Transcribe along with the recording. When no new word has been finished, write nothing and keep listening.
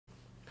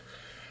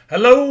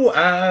Hello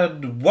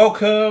and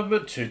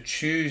welcome to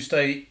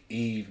Tuesday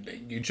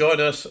evening. You join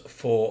us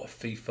for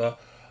FIFA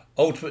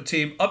Ultimate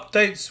Team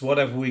updates,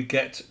 whatever we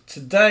get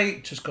today.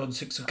 Just gone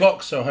 6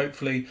 o'clock, so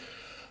hopefully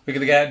we're going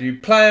to get a new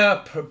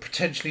player,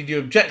 potentially new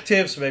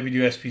objectives, maybe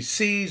new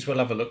SBCs. We'll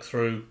have a look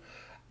through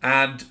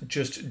and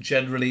just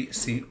generally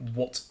see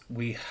what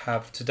we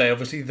have today.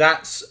 Obviously,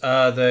 that's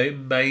the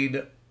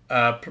main,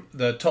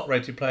 the top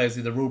rated players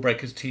in the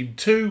RuleBreakers Team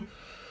 2,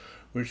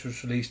 which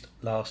was released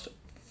last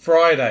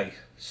Friday.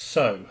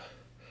 So,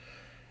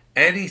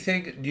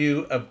 anything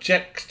new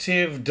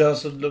objective?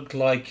 Doesn't look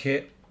like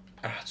it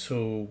at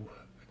all.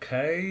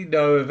 Okay,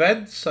 no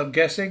events, I'm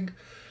guessing.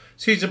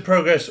 Season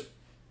progress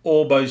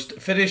almost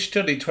finished.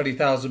 Only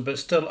 20,000, but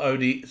still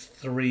only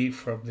 3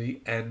 from the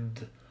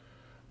end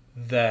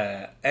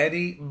there.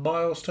 Any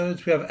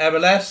milestones? We have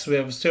MLS, we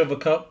have a Silver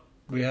Cup,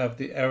 we have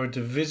the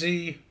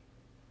Eredivisie.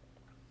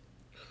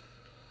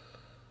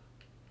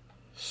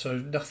 So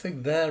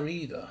nothing there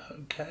either.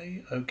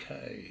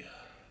 Okay.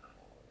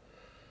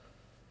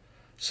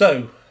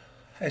 So,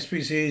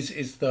 SBCs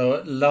is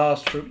the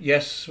last.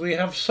 Yes, we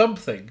have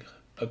something.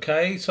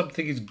 Okay,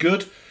 something is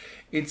good.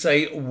 It's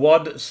a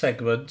one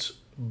segment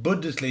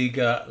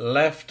Bundesliga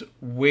left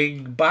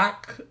wing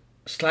back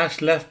 /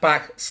 left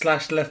back /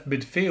 left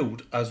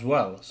midfield as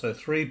well. So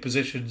 3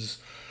 positions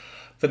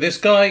for this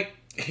guy.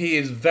 He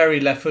is very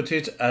left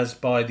footed, as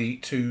by the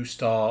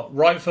 2-star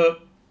right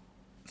foot,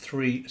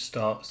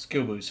 3-star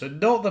skill boost. So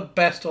not the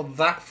best on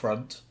that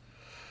front.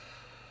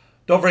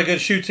 Not very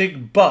good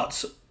shooting,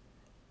 but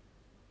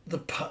the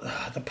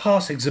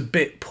passing's a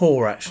bit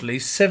poor actually.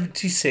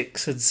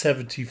 76 and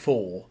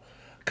 74.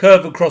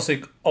 Curve and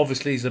crossing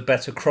obviously is a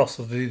better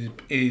crosser than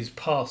his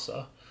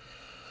passer.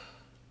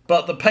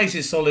 But the pace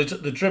is solid,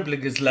 the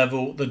dribbling is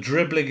level, the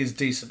dribbling is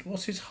decent.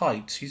 What's his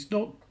height? He's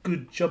not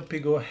good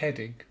jumping or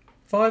heading.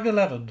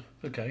 5'11",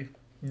 okay.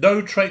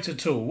 No traits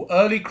at all.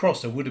 Early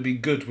crosser would have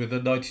been good with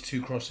a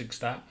 92 crossing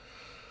stat.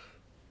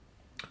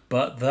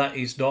 But that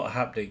is not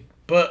happening.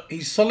 But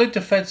he's solid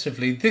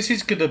defensively. This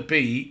is going to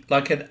be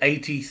like an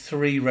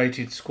 83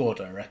 rated squad,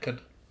 I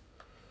reckon.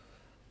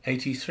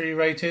 83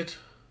 rated?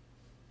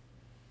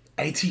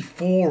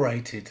 84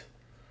 rated.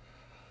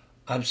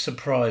 I'm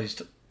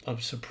surprised. I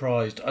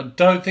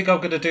don't think I'm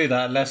going to do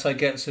that unless I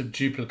get some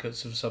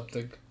duplicates of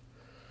something.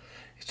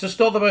 It's just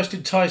not the most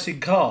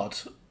enticing card,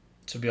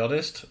 to be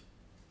honest.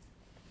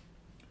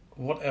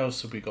 What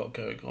else have we got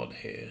going on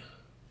here?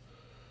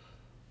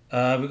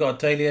 We've got a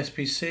daily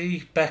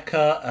SBC,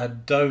 Becker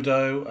and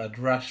Dodo and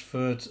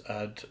Rashford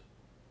and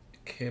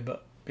Kim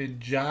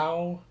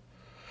Bin-Jao.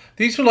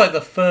 These were like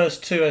the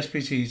first 2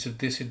 SBCs of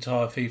this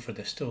entire FIFA.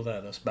 They're still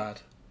there. That's bad.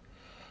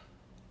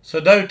 So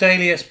no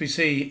daily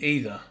SBC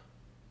either.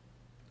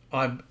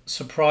 I'm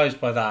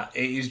surprised by that.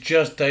 It is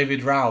just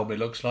David Raum, it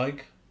looks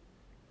like.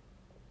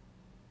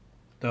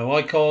 No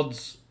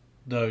icons,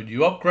 no new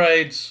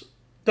upgrades,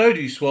 no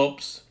new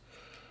swaps.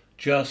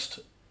 Just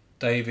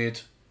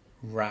David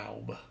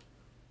Raum.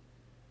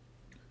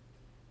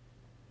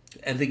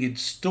 Anything in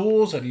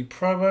stores? Any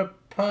promo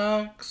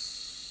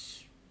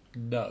packs?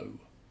 No.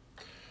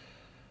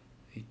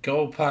 The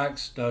gold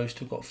packs? No,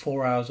 still got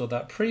 4 hours on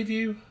that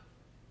preview.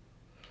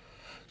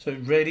 So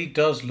it really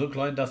does look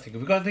like nothing.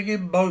 Have we got anything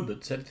in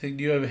moments? Anything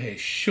new over here?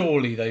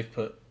 Surely they've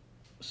put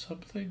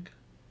something.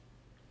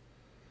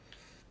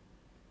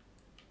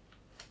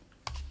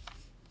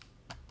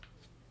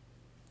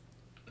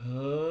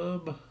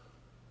 No.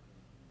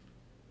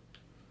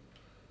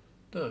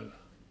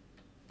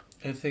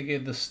 Anything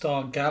in the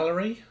star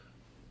gallery?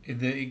 In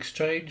the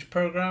exchange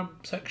program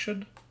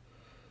section?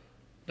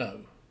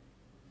 No.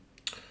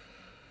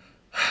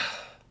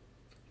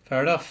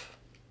 Fair enough.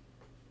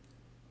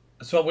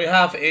 So what we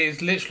have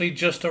is literally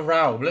just a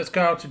Raum. Let's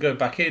go out and go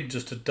back in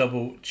just to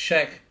double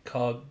check.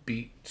 Can't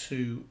be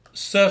too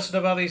certain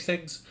about these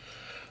things.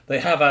 They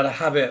have had a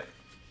habit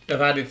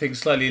of adding things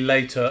slightly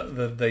later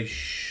than they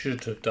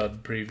should have done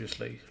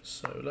previously.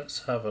 So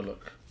let's have a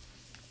look.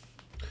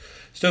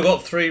 Still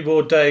got 3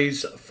 more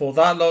days for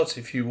that lot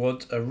if you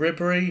want a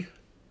Ribery,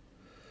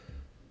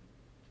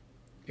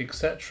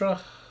 etc.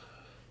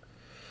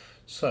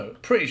 So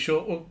pretty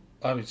sure. Oh,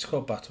 I mean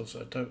squad battle, so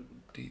I don't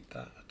need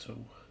that at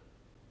all.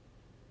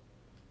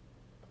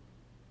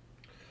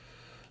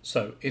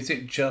 So is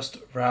it just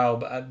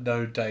Raum and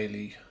no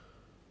daily?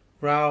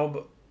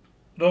 Raum,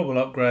 normal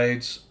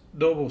upgrades,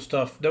 normal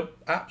stuff. Nope,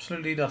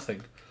 absolutely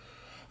nothing.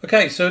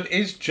 Okay, so it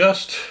is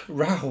just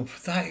Raum.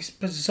 That is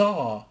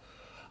bizarre.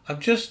 I'm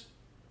just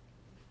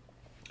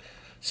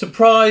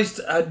surprised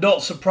and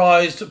not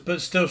surprised,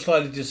 but still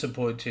slightly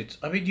disappointed.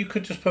 I mean, you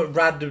could just put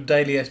random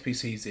daily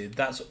SBCs in.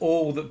 That's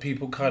all that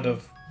people kind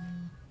of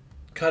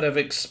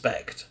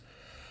expect.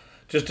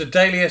 Just a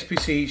daily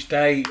SBC each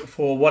day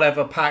for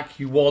whatever pack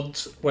you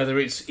want, whether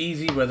it's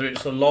easy, whether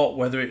it's a lot,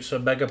 whether it's a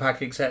mega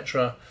pack,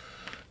 etc.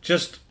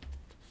 Just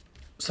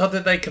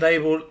something they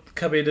can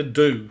come in and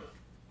do.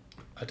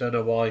 I don't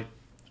know why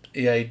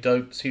EA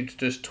don't seem to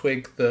just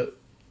twig that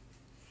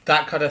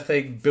that kind of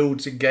thing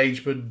builds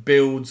engagement,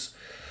 builds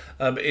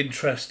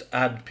interest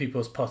and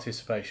people's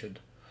participation.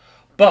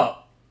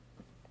 But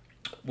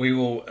we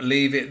will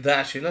leave it there.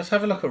 Actually, let's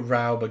have a look at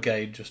Raum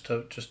again, just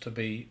to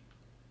be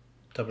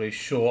doubly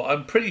sure.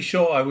 I'm pretty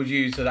sure I would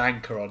use an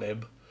anchor on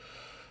him.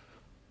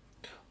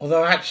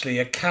 Although actually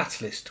a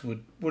catalyst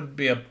wouldn't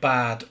be a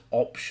bad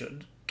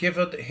option.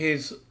 Given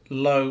his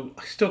low...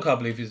 I still can't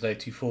believe he's an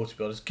 84 to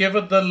be honest.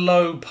 Given the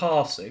low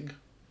passing,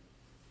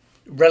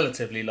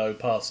 relatively low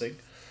passing,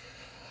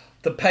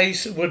 the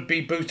pace would be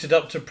boosted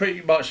up to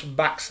pretty much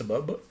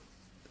maximum.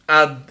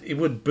 And it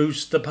would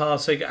boost the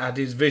passing and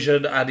his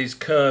vision and his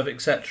curve,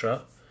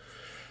 etc.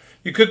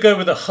 You could go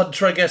with a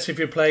hunter, I guess, if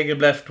you're playing him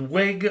left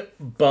wing.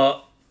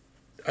 But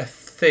I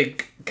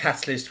think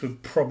catalyst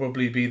would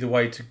probably be the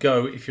way to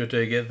go if you're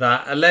doing it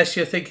that. Unless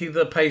you're thinking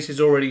the pace is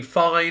already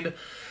fine.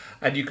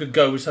 And you could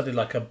go with something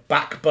like a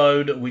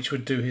backbone, which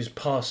would do his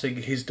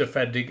passing, his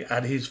defending,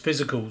 and his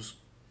physicals.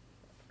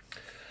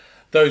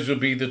 Those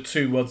would be the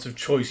two ones of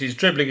choice. His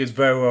dribbling is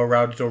very well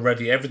rounded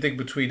already. Everything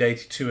between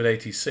 82 and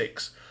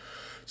 86.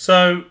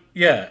 So,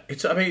 yeah,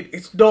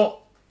 it's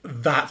not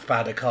that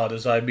bad a card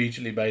as I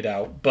immediately made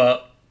out.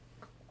 But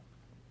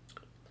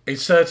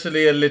it's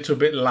certainly a little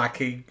bit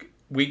lacking.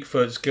 Weak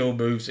foot, skill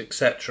moves,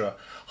 etc.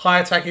 High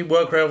attacking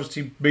work rate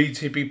obviously means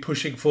he'd be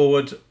pushing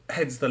forward,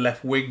 hence the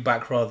left wing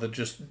back rather than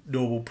just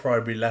normal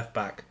primary left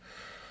back.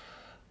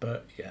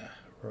 But yeah,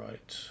 right.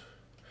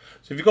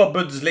 So if you've got a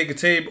Bundesliga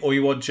team or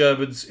you want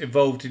Germans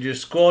involved in your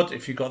squad,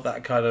 if you've got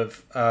that kind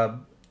of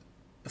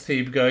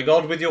theme going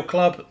on with your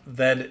club,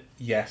 then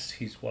yes,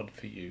 he's one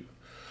for you.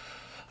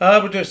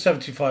 We'll do a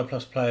 75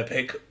 plus player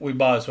pick. We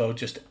might as well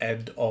just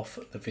end off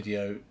the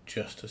video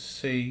just to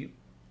see.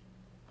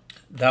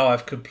 Now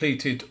I've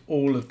completed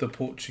all of the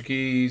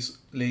Portuguese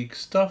league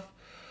stuff.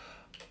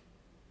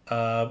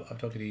 I'm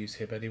not going to use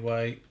him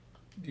anyway.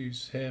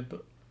 Use him.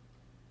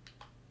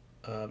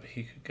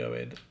 He could go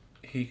in.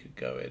 He could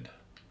go in.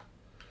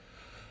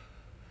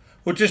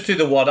 We'll just do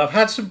the one. I've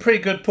had some pretty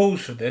good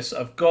pulls for this.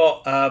 I've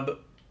got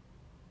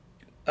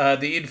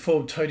the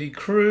informed Tony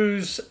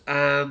Cruz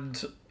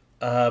and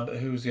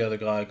who's the other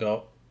guy I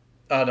got?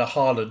 And a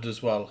Haaland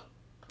as well.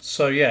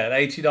 So yeah, an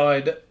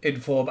 89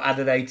 inform and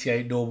an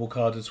 88 normal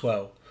card as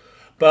well.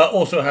 But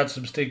also had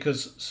some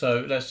stinkers.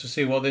 So let's just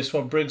see what this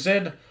one brings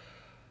in.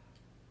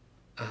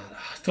 And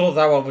I thought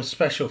that one was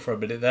special for a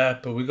minute there.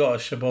 But we got a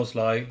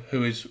Szoboszlai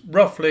who is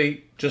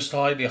roughly just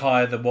slightly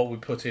higher than what we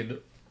put in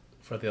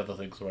for the other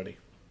things already.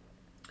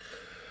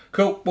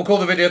 Cool, we'll call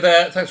the video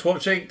there. Thanks for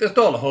watching. There's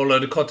not a whole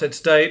load of content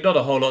today. Not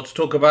a whole lot to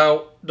talk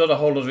about. Not a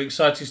whole lot of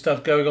exciting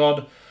stuff going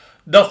on.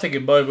 Nothing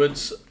in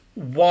moments.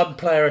 One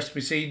player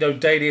SBC, no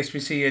daily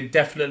SBC, and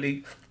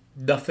definitely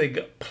nothing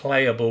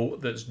playable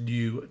that's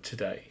new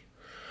today.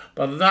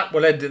 But other than that,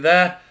 we'll end it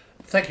there.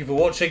 Thank you for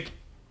watching.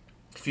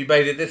 If you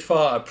made it this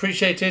far, I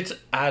appreciate it.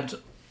 And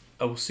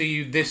I will see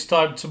you this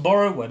time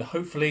tomorrow when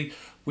hopefully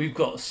we've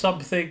got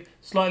something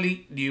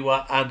slightly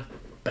newer and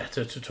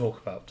better to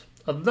talk about.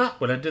 Other than that,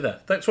 we'll end it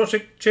there. Thanks for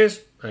watching. Cheers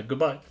and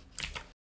goodbye.